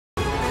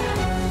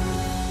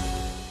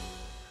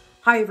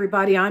Hi,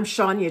 everybody. I'm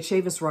Shania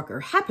Chavis-Rucker,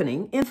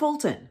 happening in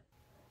Fulton.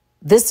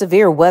 This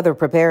Severe Weather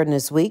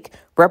Preparedness Week,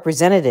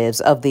 representatives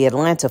of the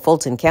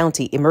Atlanta-Fulton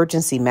County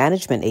Emergency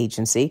Management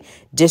Agency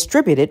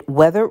distributed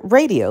weather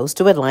radios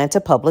to Atlanta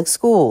public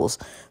schools.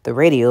 The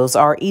radios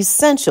are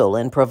essential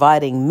in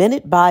providing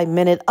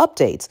minute-by-minute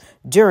updates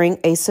during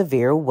a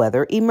severe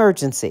weather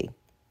emergency.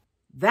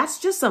 That's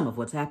just some of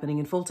what's happening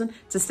in Fulton.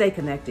 To stay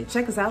connected,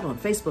 check us out on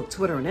Facebook,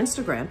 Twitter, and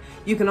Instagram.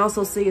 You can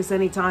also see us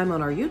anytime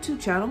on our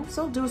YouTube channel,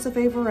 so do us a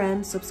favor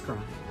and subscribe.